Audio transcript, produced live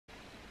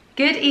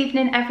Good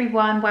evening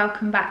everyone,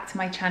 welcome back to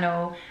my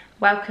channel.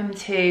 Welcome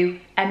to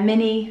a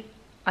mini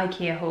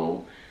Ikea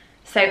haul.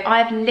 So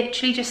I've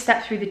literally just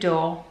stepped through the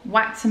door,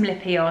 whacked some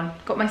lippy on,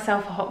 got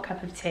myself a hot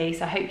cup of tea,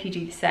 so I hope you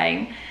do the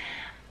same.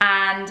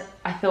 And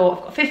I thought,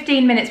 I've got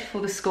 15 minutes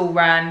before the school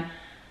run.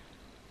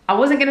 I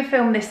wasn't gonna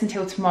film this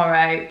until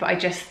tomorrow, but I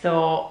just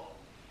thought,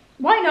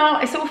 why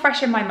not? It's all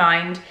fresh in my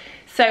mind.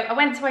 So I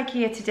went to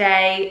Ikea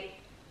today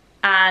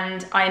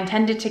and I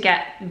intended to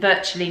get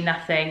virtually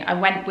nothing. I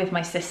went with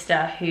my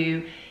sister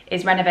who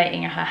is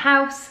renovating her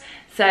house.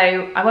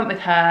 So I went with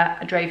her,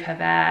 I drove her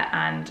there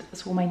and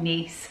saw my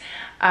niece.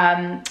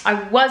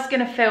 I was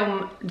gonna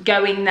film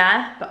going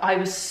there, but I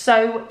was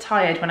so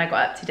tired when I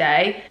got up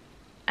today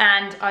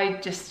and I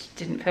just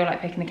didn't feel like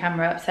picking the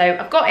camera up. So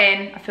I've got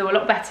in, I feel a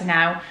lot better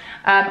now.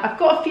 I've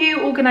got a few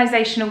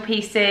organisational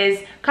pieces,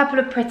 a couple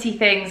of pretty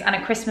things and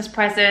a Christmas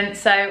present.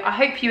 So I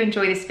hope you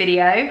enjoy this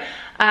video.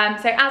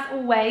 So as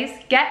always,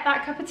 get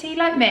that cup of tea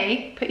like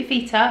me, put your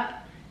feet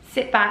up,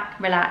 sit back,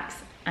 relax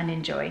and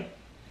enjoy.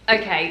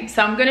 Okay,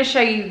 so I'm gonna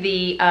show you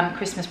the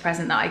Christmas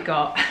present that I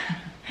got.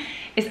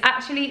 It's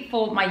actually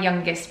for my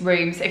youngest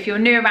room. So if you're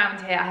new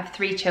around here, I have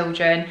 3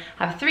 children.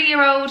 I have a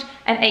 3-year-old,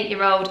 an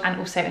 8-year-old and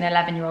also an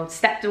 11-year-old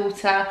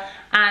stepdaughter.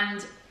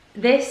 And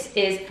this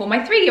is for my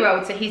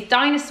 3-year-old, so he's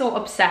dinosaur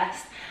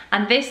obsessed.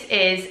 And this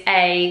is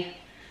a,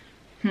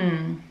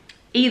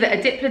 either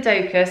a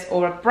Diplodocus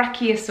or a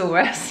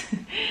Brachiosaurus.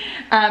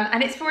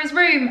 And it's for his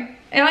room.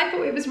 And I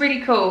thought it was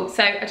really cool.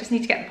 So I just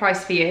need to get the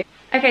price for you.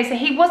 Okay, so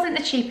he wasn't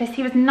the cheapest.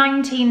 He was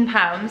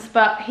 £19,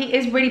 but he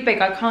is really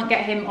big. I can't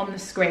get him on the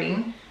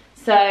screen.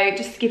 So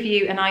just to give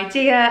you an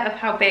idea of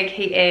how big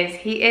he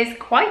is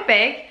quite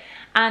big.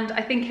 And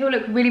I think he'll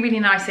look really, really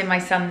nice in my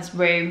son's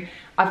room.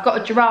 I've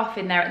got a giraffe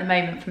in there at the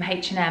moment from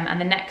H&M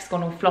and the neck's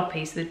gone all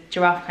floppy, so the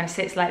giraffe kind of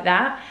sits like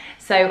that.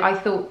 So I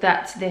thought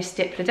that this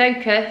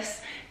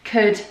Diplodocus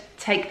could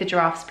take the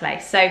giraffe's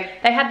place. So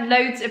they had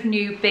loads of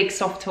new big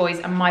soft toys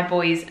and my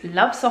boys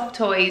love soft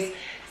toys.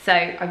 So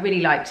I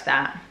really liked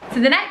that. So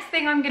the next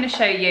thing I'm gonna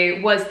show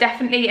you was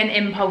definitely an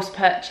impulse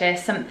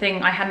purchase,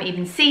 something I hadn't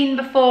even seen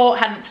before,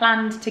 hadn't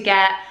planned to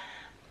get.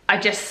 I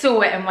just saw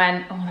it and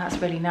went, oh, that's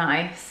really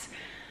nice.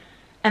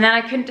 And then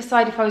I couldn't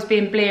decide if I was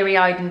being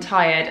bleary-eyed and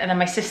tired, and then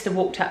my sister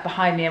walked up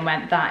behind me and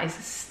went, that is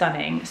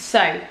stunning.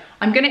 So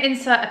I'm gonna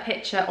insert a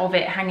picture of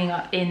it hanging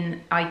up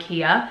in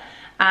Ikea,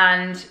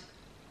 and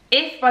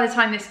if by the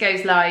time this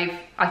goes live,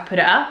 I've put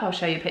it up, I'll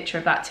show you a picture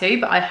of that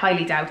too, but I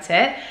highly doubt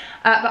it.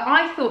 But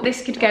I thought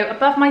this could go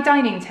above my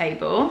dining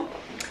table,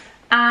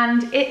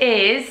 and it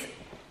is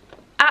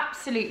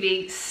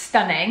absolutely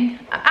stunning,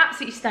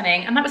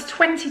 and that was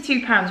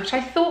 £22, which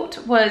I thought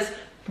was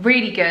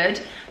really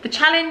good. The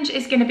challenge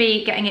is gonna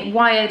be getting it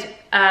wired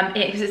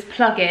because it's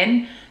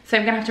plug-in, so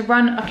I'm gonna have to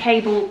run a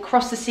cable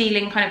across the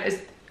ceiling kind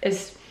of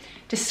as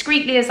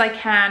discreetly as I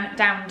can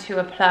down to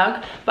a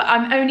plug, but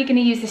I'm only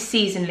gonna use this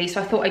seasonally,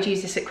 so I thought I'd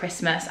use this at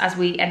Christmas as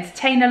we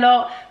entertain a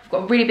lot. We've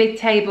got a really big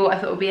table. I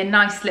thought it would be a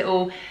nice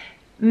little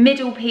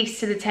middle piece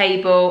to the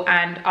table,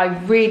 and I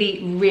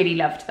really, really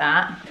loved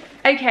that.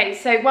 Okay,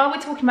 so while we're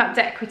talking about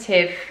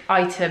decorative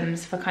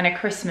items for kind of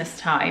Christmas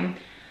time,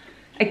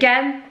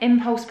 again,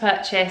 impulse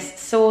purchase,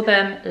 saw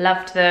them,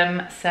 loved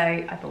them, so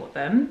I bought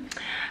them.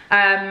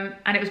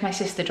 And it was my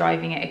sister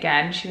driving it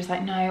again. She was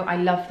like, no, I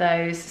love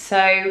those.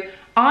 So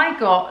I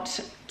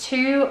got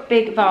 2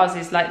 big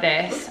vases like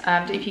this.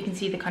 If you can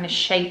see the kind of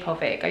shape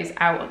of it, it goes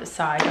out at the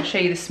side. I'll show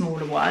you the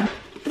smaller one.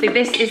 So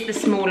this is the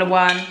smaller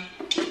one,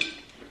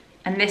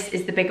 and this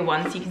is the bigger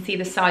one. So you can see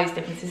the size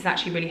difference. This is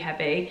actually really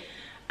heavy.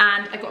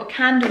 And I got a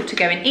candle to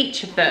go in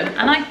each of them.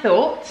 And I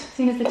thought,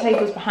 seeing as the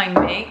table's behind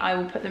me, I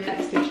will put them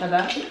next to each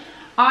other.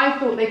 I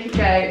thought they could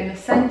go in the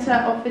center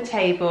of the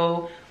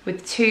table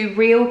with 2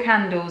 real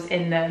candles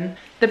in them.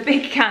 The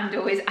big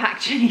candle is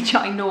actually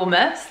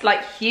ginormous,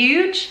 like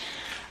huge.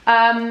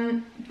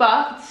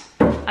 But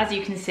as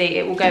you can see,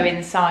 it will go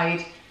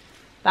inside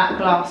that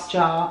glass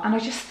jar. And I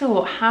just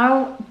thought,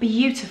 how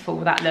beautiful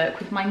will that look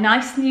with my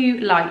nice new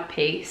light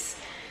piece.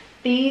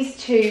 These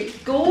 2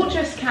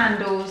 gorgeous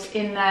candles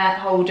in their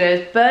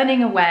holders,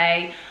 burning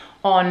away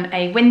on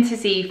a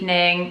winter's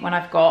evening when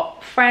I've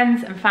got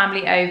friends and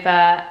family over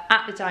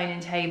at the dining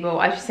table.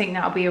 I just think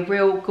that'll be a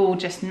real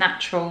gorgeous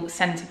natural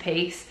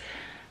centerpiece.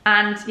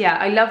 And yeah,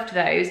 I loved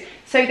those.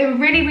 So they were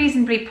really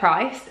reasonably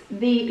priced.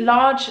 The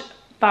large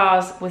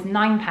vase was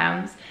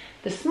 £9.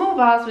 The small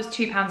vase was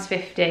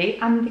 £2.50,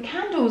 and the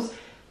candles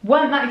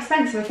weren't that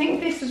expensive. I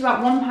think this was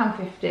about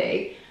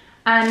 £1.50.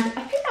 And I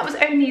think that was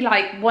only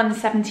like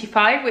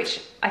 £1.75,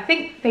 which I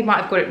think they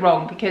might have got it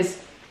wrong because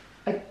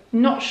I'm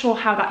not sure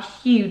how that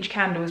huge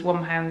candle is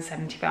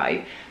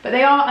 £1.75. But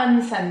they are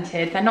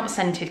unscented, they're not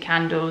scented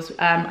candles.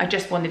 I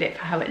just wanted it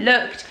for how it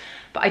looked,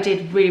 but I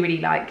did really,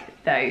 really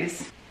like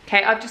those.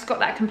 Okay, I've just got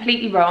that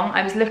completely wrong.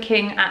 I was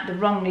looking at the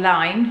wrong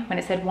line when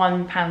it said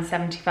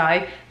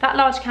 £1.75. That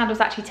large candle is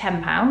actually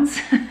 £10.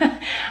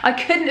 I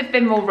couldn't have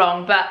been more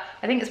wrong, but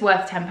I think it's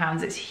worth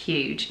 £10. It's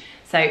huge.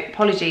 So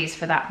apologies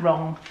for that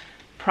wrong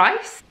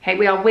price. Okay,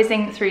 we are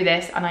whizzing through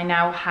this and I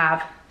now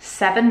have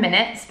 7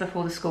 minutes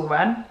before the school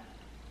run.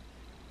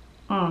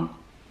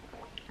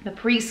 the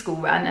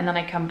preschool run, and then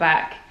I come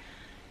back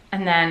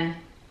and then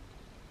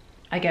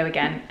I go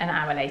again an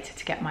hour later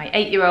to get my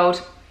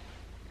 8-year-old.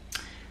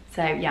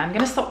 So yeah, I'm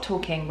gonna stop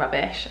talking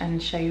rubbish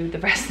and show you the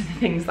rest of the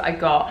things that I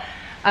got.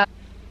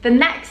 The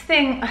next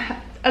thing,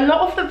 a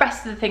lot of the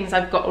rest of the things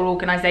I've got are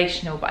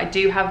organisational, but I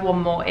do have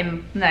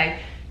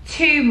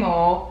two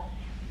more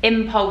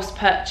impulse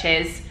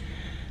purchases.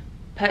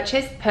 I'm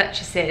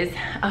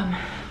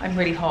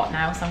really hot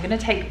now, so I'm gonna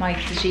take my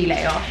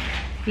gilet off.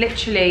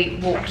 Literally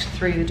walked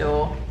through the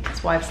door,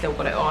 that's why I've still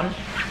got it on.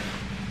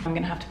 I'm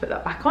gonna have to put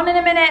that back on in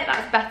a minute,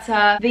 that's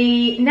better.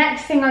 The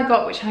next thing I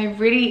got, which I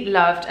really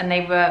loved, and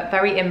they were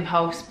very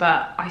impulse,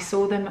 but I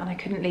saw them and I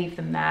couldn't leave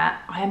them there.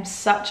 I am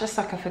such a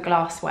sucker for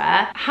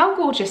glassware. How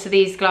gorgeous are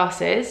these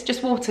glasses?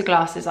 Just water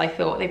glasses, I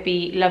thought. They'd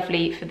be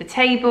lovely for the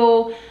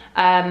table.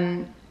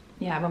 Yeah,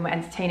 when we're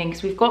entertaining,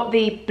 because we've got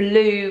the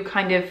blue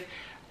kind of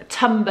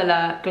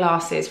tumbler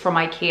glasses from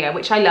Ikea,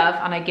 which I love,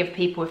 and I give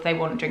people if they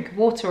want a drink of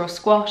water or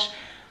squash.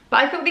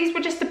 But I thought these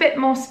were just a bit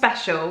more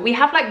special. We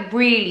have like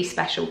really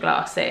special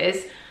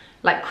glasses,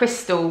 like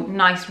crystal,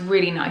 nice,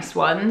 really nice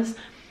ones.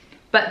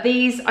 But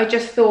these I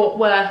just thought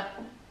were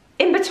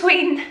in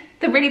between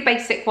the really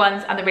basic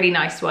ones and the really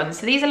nice ones.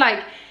 So these are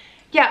like,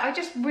 yeah, I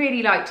just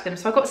really liked them.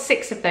 So I got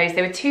 6 of those.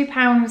 They were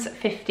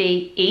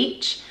 £2.50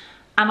 each,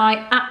 and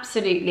I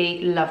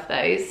absolutely love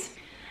those.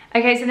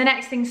 Okay, so the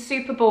next thing's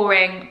super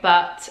boring,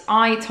 but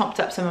I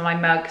topped up some of my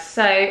mugs.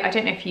 So I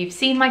don't know if you've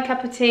seen my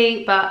cup of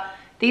tea, but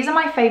these are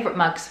my favourite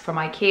mugs from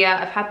Ikea.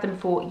 I've had them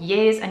for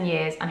years and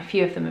years, and a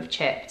few of them have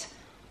chipped.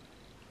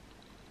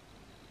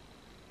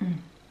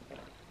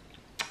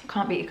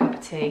 Can't beat a cup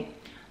of tea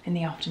in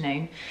the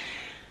afternoon.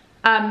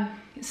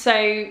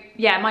 So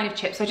yeah, mine have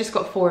chipped. So I just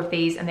got 4 of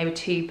these, and they were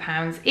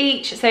 £2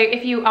 each. So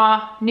if you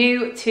are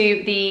new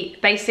to the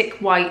basic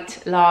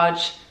white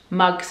large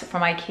mugs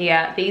from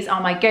Ikea, these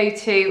are my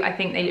go-to. I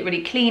think they look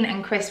really clean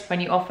and crisp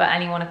when you offer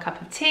anyone a cup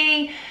of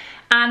tea,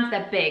 and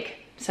they're big.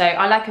 So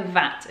I like a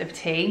vat of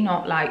tea,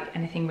 not like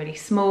anything really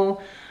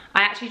small.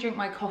 I actually drink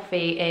my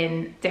coffee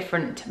in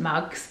different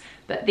mugs,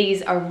 but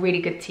these are a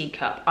really good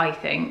teacup, I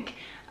think,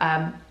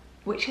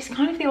 which is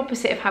kind of the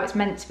opposite of how it's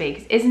meant to be,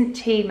 because isn't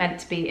tea meant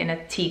to be in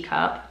a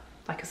teacup,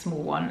 like a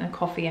small one, and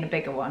coffee in a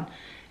bigger one?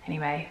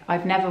 Anyway,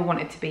 I've never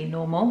wanted to be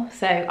normal,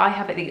 so I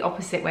have it the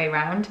opposite way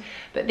around.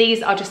 But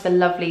these are just a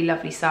lovely,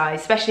 lovely size,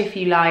 especially if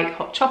you like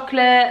hot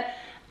chocolate.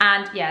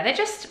 And yeah, they're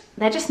just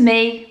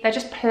me. They're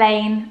just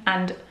plain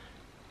and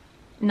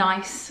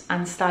nice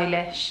and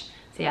stylish.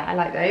 So yeah, I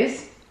like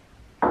those.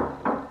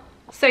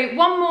 So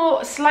one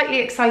more slightly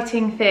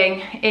exciting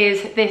thing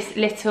is this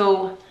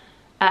little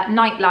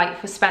night light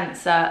for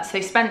Spencer. So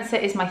Spencer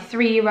is my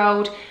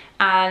 3-year-old,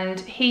 and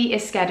he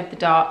is scared of the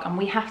dark, and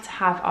we have to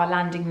have our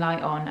landing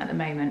light on at the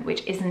moment,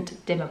 which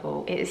isn't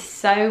dimmable. It is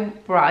so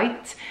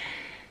bright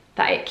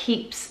that it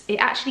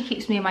actually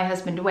keeps me and my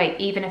husband awake,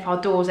 even if our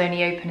doors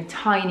only open a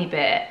tiny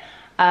bit.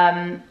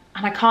 And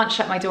I can't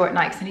shut my door at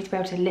night because I need to be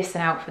able to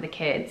listen out for the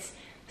kids.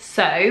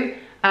 So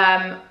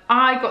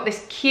I got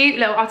this cute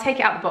little, I'll take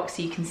it out of the box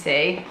so you can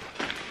see.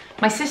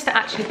 My sister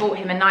actually bought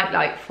him a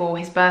nightlight for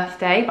his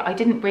birthday, but I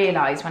didn't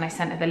realise when I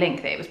sent her the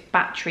link that it was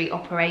battery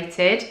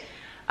operated.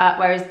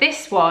 Whereas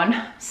this one,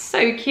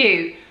 so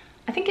cute,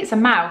 I think it's a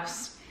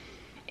mouse,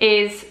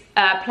 is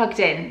plugged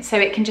in, so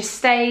it can just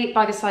stay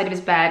by the side of his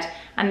bed,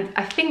 and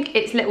I think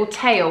its little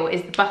tail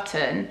is the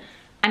button,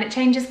 and it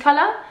changes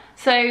colour.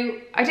 So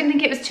I didn't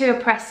think it was too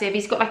oppressive.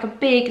 He's got like a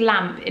big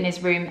lamp in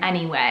his room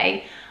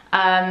anyway,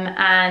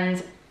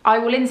 and I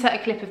will insert a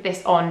clip of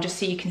this on just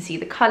so you can see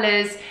the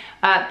colours.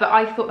 But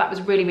I thought that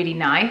was really, really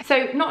nice.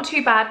 So not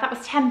too bad, that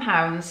was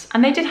 £10.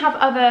 And they did have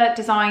other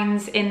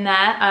designs in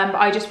there, but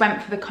I just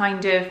went for the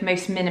kind of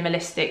most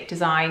minimalistic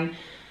design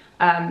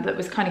that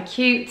was kind of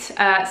cute.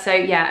 So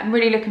yeah, I'm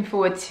really looking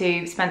forward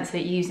to Spencer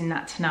using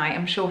that tonight.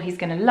 I'm sure he's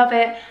gonna love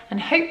it,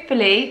 and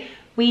hopefully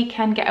we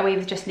can get away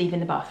with just leaving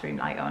the bathroom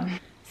light on.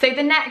 So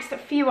the next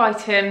few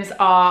items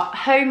are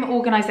home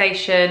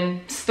organisation,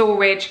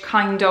 storage,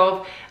 kind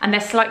of, and they're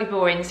slightly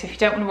boring, so if you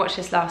don't want to watch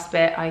this last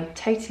bit, I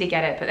totally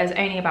get it, but there's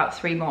only about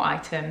 3 more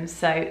items,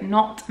 so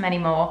not many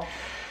more.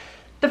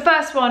 The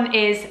first one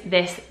is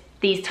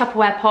these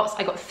Tupperware pots.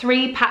 I got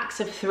 3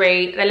 packs of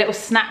 3. They're little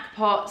snack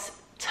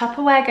pots.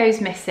 Tupperware goes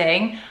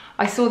missing.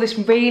 I saw this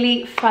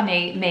really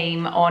funny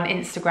meme on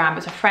Instagram. It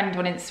was a friend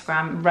on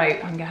Instagram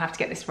wrote, I'm gonna have to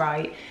get this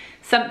right,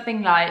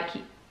 something like,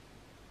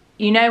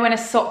 you know when a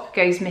sock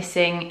goes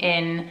missing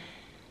in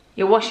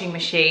your washing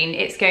machine,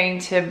 it's going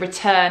to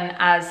return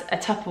as a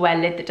Tupperware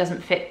lid that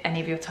doesn't fit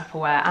any of your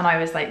Tupperware. And I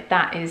was like,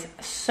 that is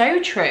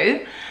so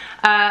true.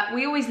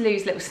 We always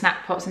lose little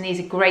snack pots, and these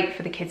are great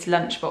for the kids'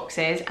 lunch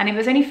boxes. And it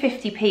was only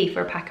 50p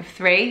for a pack of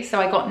 3, so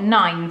I got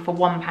 9 for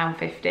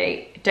 £1.50.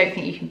 I don't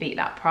think you can beat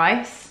that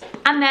price.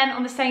 And then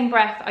on the same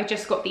breath, I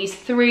just got these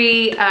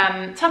 3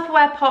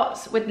 Tupperware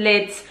pots with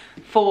lids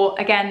for,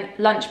 again,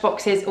 lunch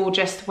boxes, or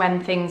just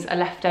when things are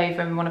left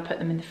over and we want to put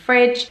them in the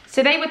fridge.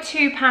 So they were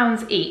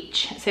 £2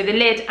 each. So the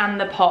lid and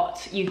the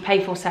pot you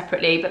pay for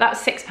separately, but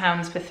that's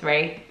 £6 for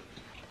 3.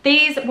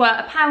 These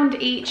were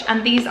 £1 each,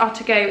 and these are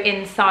to go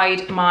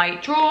inside my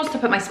drawers to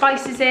put my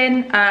spices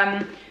in,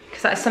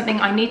 because that is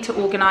something I need to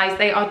organise.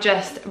 They are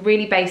just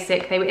really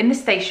basic. They were in the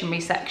stationery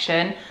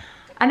section,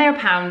 and they're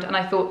 £1, and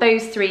I thought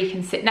those 3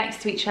 can sit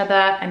next to each other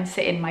and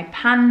sit in my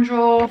pan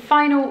drawer.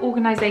 Final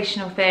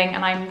organisational thing,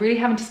 and I'm really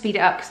having to speed it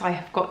up because I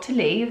have got to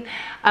leave,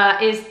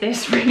 is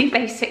this really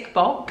basic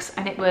box,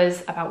 and it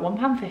was about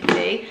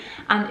 £1.50,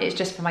 and it's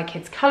just for my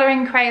kids'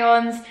 colouring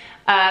crayons,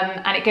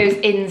 and it goes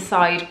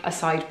inside a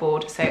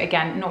sideboard. So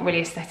again, not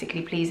really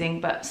aesthetically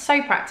pleasing, but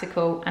so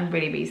practical and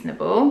really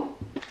reasonable.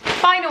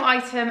 Final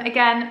item,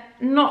 again,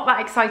 not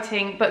that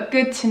exciting, but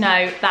good to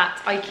know that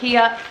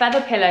Ikea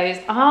feather pillows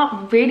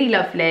are really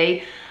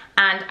lovely,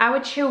 and our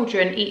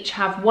children each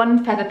have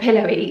 1 feather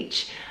pillow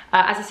each.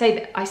 As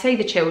I say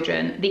the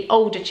children, the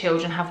older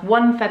children have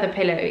 1 feather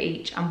pillow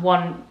each and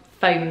 1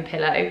 foam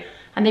pillow,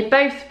 and they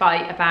both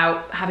fight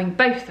about having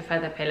both the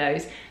feather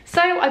pillows.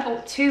 So I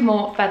bought 2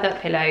 more feather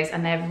pillows,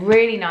 and they're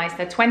really nice.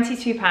 They're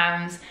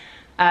 £22.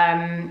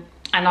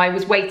 And I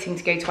was waiting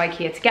to go to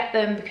Ikea to get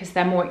them because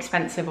they're more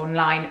expensive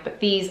online,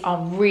 but these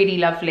are really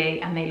lovely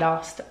and they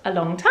last a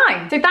long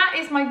time. So that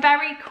is my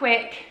very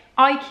quick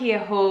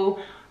Ikea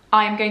haul.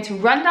 I am going to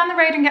run down the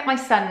road and get my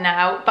son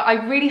now, but I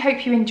really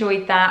hope you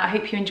enjoyed that. I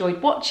hope you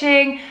enjoyed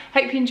watching.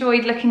 Hope you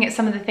enjoyed looking at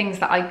some of the things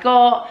that I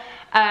got.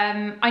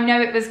 I know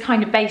it was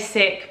kind of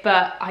basic,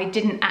 but I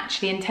didn't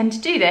actually intend to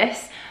do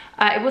this.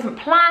 It wasn't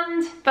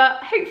planned,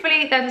 but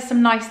hopefully there were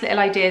some nice little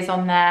ideas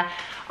on there.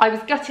 I was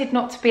gutted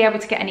not to be able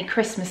to get any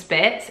Christmas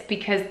bits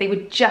because they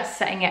were just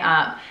setting it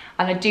up,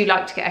 and I do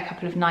like to get a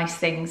couple of nice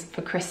things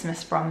for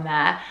Christmas from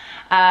there.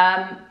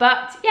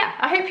 But yeah,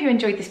 I hope you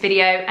enjoyed this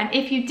video, and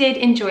if you did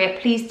enjoy it,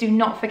 please do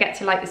not forget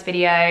to like this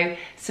video,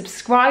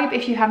 subscribe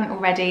if you haven't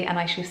already, and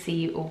I shall see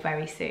you all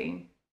very soon.